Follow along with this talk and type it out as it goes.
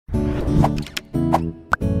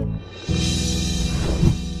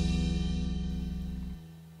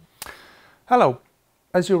Hello.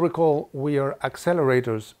 As you recall, we are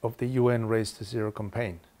accelerators of the UN Race to Zero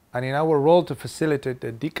campaign. And in our role to facilitate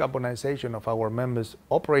the decarbonization of our members'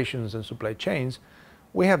 operations and supply chains,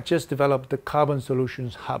 we have just developed the Carbon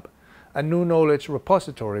Solutions Hub, a new knowledge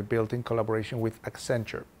repository built in collaboration with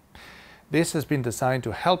Accenture. This has been designed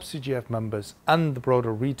to help CGF members and the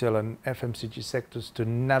broader retail and FMCG sectors to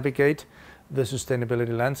navigate the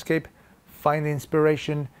sustainability landscape, find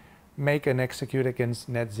inspiration, make and execute against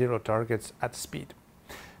net zero targets at speed.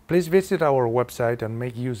 Please visit our website and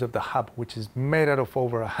make use of the hub, which is made out of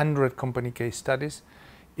over 100 company case studies.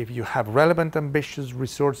 If you have relevant, ambitious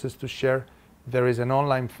resources to share, there is an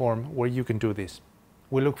online form where you can do this.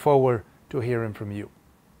 We look forward to hearing from you.